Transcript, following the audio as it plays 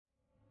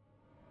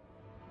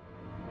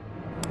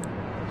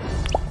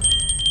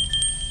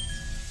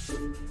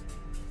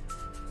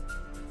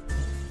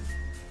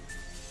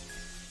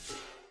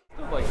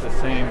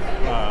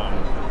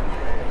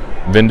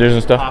vendors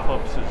and stuff.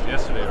 Pop-ups since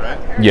yesterday,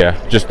 right?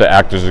 Yeah, just the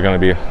actors are going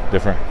to be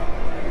different.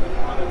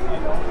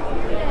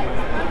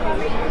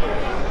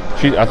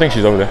 I think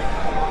she's over there.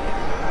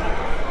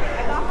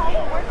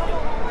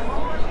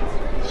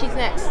 She's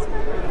next.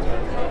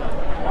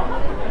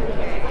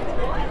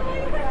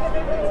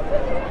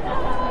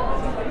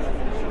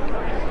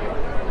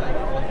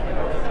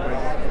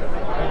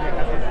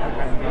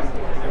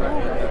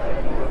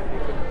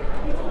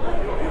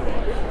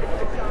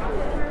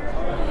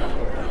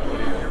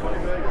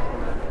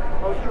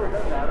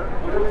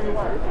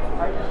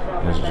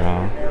 There's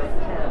John.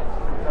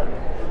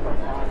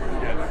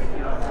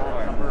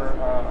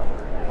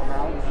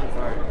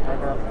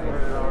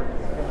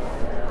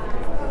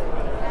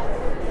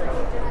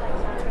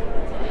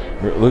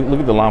 Look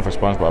at the line for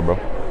SpongeBob, bro.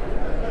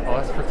 Oh,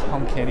 that's for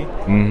Tom Kenny?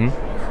 Mm-hmm.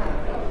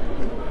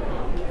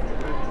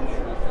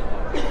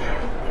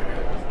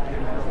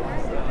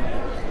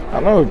 I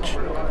know,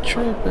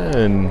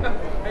 tripping.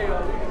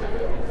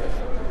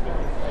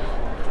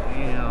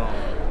 Damn.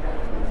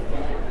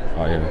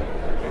 Oh, yeah.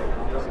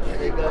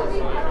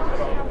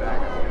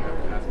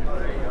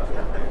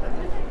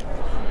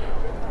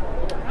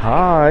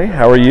 Hi,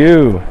 how are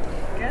you?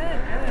 Good.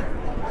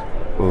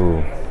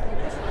 Ooh.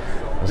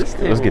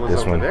 Let's get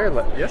this one.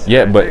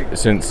 Yeah, but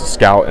since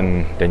Scout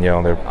and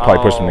Danielle, they're probably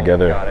pushing them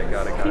together. Got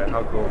it.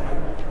 How cool.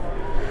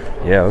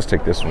 Yeah, let's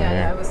take this one Yeah, I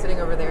here. was sitting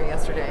over there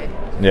yesterday.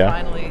 Yeah.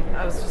 Finally,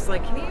 I was just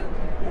like, can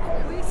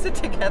we sit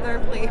together,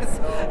 please?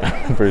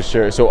 For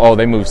sure. So,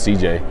 they moved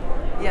CJ.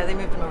 Yeah, they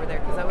moved him over there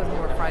because that was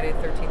more Friday the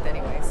 13th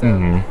anyway. So.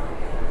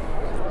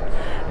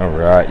 Mm-hmm. All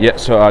right. Yeah.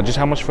 So, just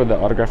how much for the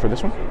autograph for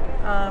this one?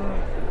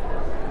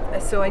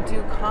 So I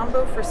do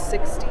combo for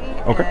 60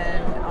 Okay.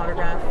 and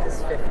autograph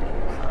is 50.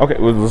 Okay.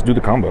 Well, let's do the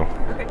combo.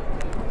 Okay.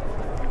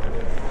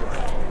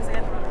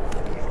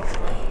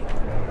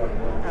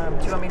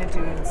 Do you want me to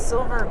do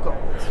silver or gold?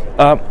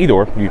 Either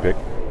or. You pick.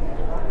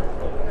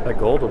 That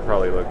gold will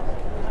probably look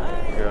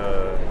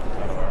good.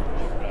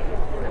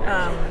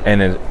 And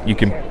then you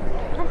can.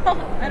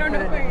 I don't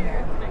know where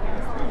you're.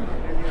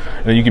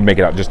 Then you can make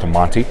it out just to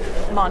Monty.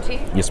 Monty?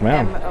 Yes,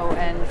 ma'am.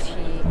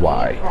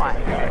 M-O-N-T-Y.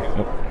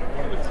 Nope.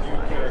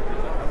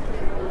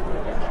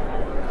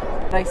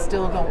 I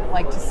still don't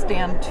like to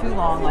stand too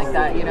long like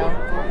that, you know?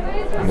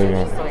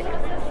 Yeah. Just like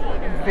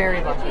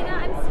very lucky.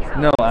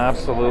 No,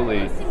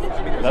 absolutely.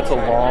 That's a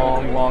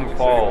long, long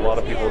fall. A lot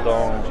of people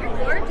don't.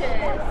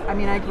 I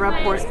mean, I grew up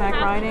horseback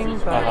riding,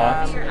 but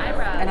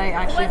and I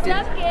actually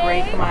did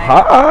break my.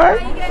 Hi.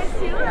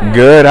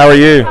 Good. How are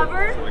you?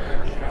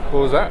 What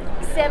was that?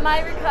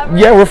 Semi-recovered.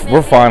 Yeah,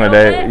 we're fine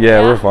today.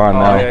 Yeah, we're fine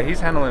now. Oh yeah, he's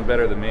handling it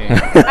better than me.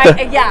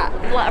 Yeah,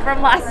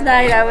 from last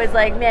night I was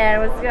like, man,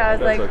 I was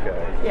That's like, okay.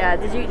 yeah.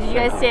 Did you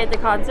guys stay at the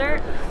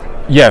concert?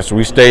 Yes,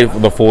 we stayed for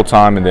the full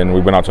time, and then we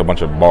went out to a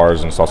bunch of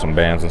bars and saw some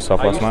bands and stuff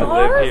I last used to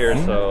night. live here,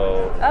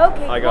 so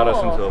Okay, I got us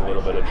cool. into a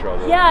little bit of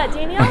trouble. Yeah,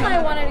 Danielle and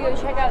I wanted to go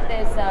check out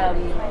this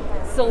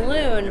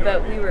saloon,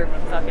 but we were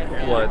fucking.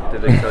 What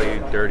did they tell you?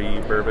 Dirty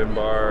bourbon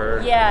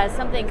bar. Yeah,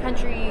 something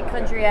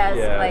country-esque,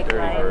 Yeah, like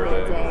dirty high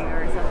bourbon. day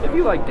or something. If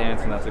you like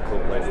dancing, that's a cool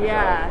place. To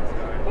Yeah.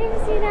 Hey,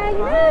 Christina, you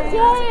love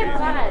Jay.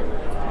 Glad.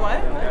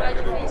 What?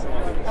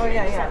 Oh,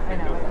 yeah, I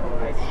know.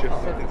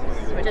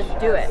 Just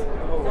do it.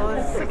 Well,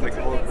 it's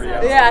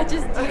Yeah,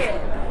 just do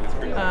it.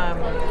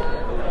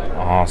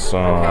 Awesome.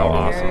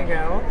 Okay, here you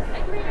go.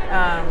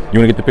 You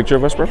want to get the picture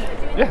of us, bro?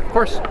 Yeah, of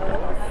course.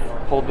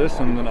 Hold this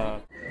and then.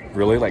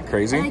 Really, like And I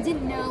crazy?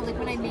 didn't know, like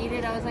when I made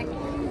it, I was like,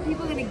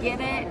 people gonna get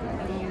it.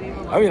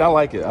 I mean, I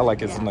like it.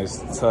 It's a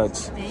nice touch.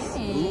 Thanks.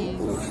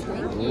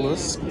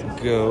 Let's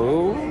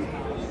go.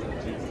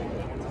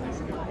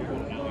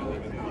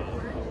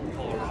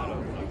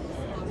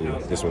 Ooh,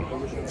 this one.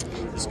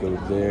 Let's go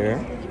there.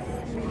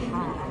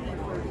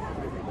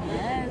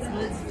 Yes,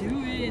 let's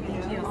do it.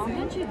 Thank you. I'll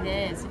get you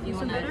this if you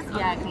want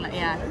to.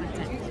 Yeah.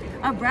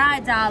 All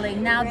right,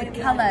 darling. Now the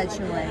color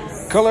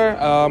choice. Color,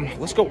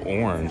 let's go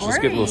orange. Let's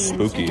get a little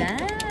spooky.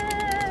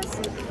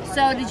 Yes.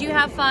 So, did you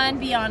have fun?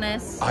 Be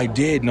honest. I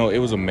did. No, it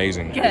was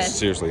amazing. Good.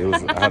 Seriously,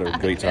 I had a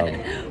great time.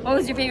 What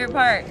was your favorite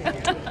part?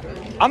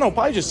 I don't know,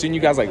 probably just seeing you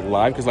guys like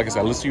live because, like I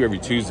said, I listen to you every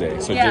Tuesday.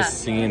 So Yeah. just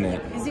seeing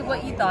it. Is it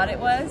what you thought it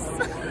was?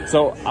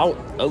 So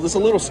it's a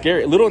little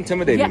scary, a little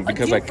intimidating Yeah,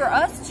 because dude, like for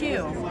us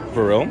too.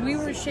 for real. We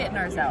were shitting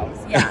ourselves.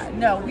 Yeah,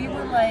 no, we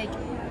were like,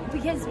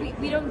 because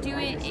we don't do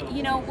it,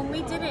 you know, when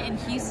we did it in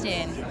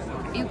Houston,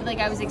 like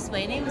I was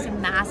explaining, it was a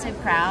massive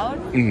crowd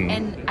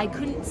and I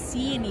couldn't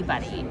see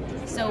anybody.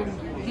 So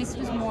this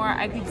was more,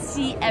 I could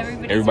see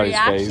everybody's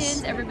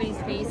reactions, everybody's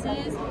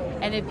faces,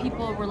 and if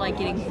people were like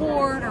getting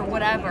bored or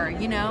whatever,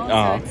 you know?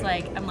 So it's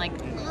like, I'm like,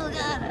 oh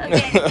God,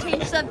 okay,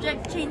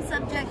 change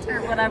subject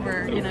or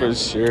whatever, you know? For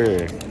sure.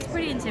 It's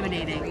pretty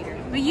intimidating.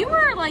 But you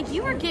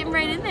were getting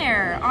right in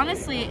there.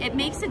 Honestly, it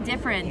makes a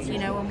difference, you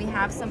know, when we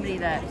have somebody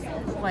that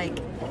like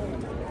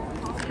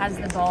has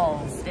the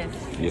balls, if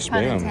Yes,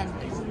 pun ma'am. intended.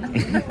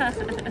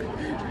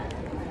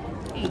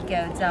 Here you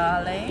go,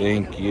 darling.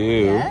 Thank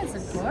you. Yes,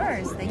 of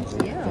course. Thank you.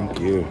 Thank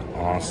you.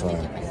 Awesome.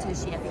 Get my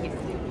sushi up here.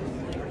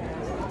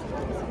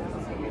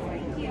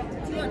 Do you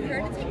want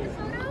her to take the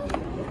photo?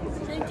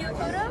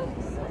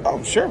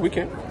 Oh, sure, we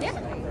can. Yeah.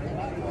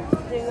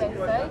 Do a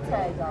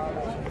photo,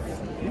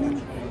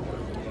 darling.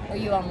 Are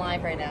you on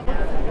live right now?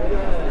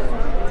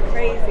 It's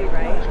crazy,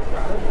 right?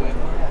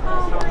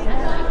 Oh my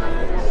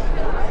God.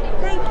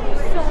 Thank you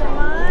so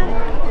much.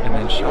 And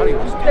then Shotty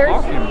was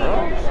talking,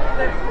 bro.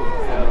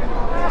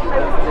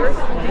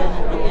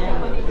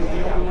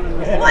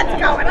 What's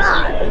going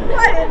on?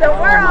 What in the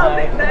world?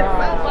 That's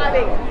so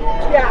funny.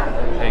 Yeah.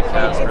 Hey,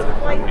 Casper, the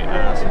funny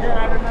ass. I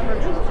remember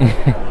this.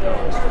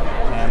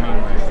 Tammy,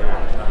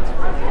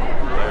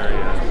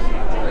 hilarious.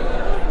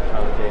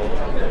 How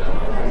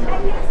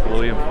cool.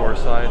 William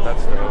Forsythe,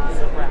 that's dope.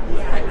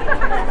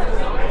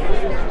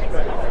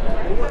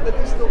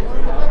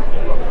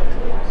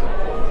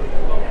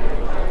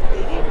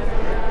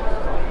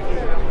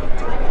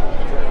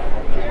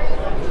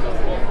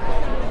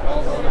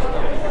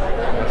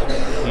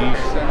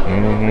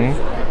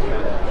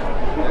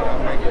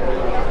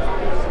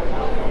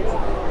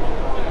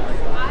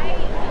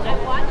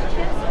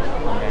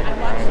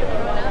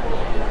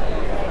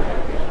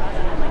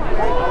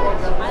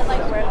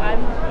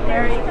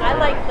 I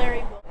like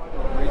Larry.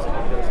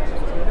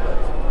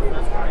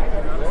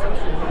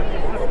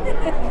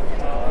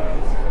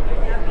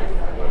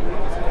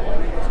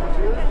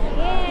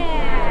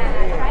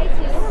 Yeah, try to.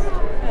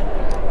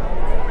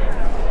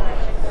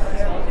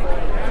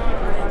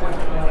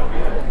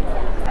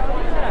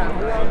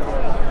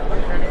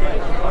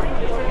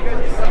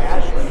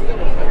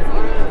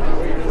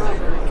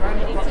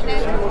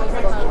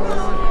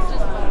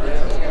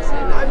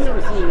 I've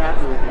never seen that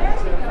movie.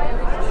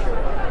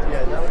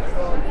 Yeah, that was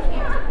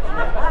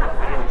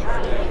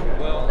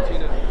well,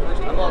 Gina,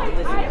 I'm all to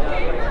listen. I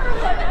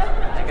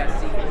got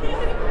C.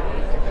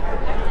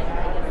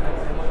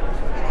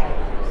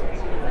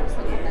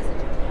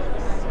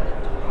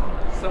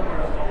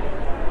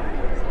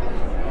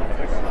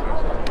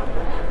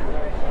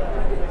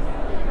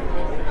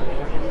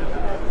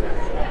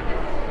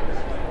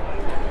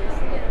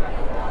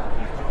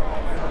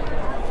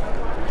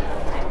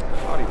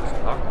 Shotty was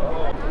talking.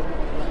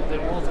 Then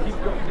we'll keep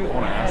going. I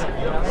want to ask if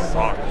you have a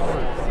sock.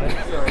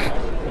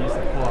 He used to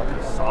pull out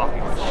his sock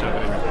and shove it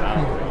in his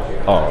mouth.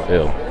 Oh,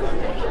 ew.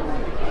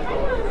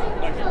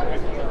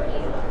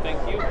 Thank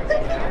you.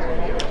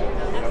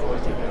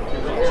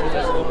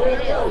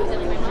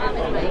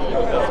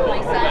 My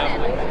son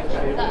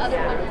and the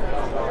other one.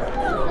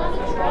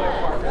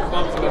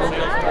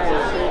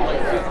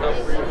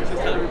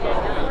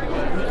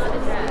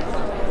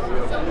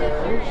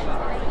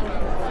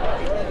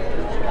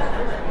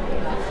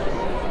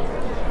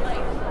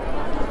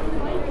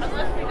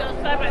 Unless we go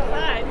side by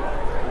side.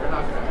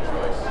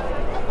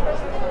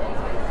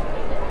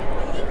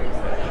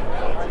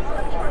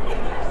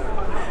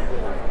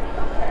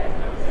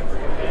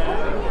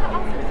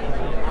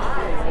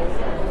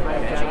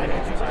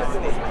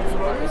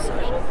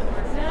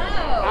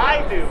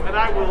 I do, and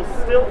I will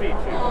still be too.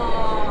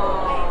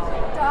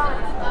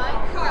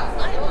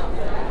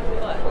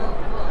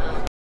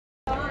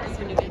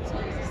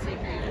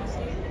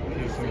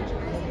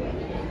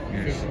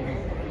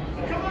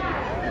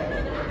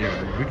 Yeah,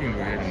 we can go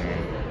ahead and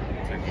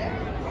take one.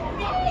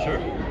 Sure.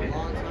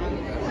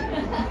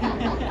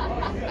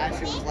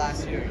 Actually, it was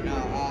last year. No,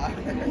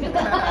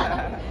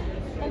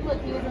 And look,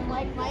 he was in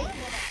like Mike.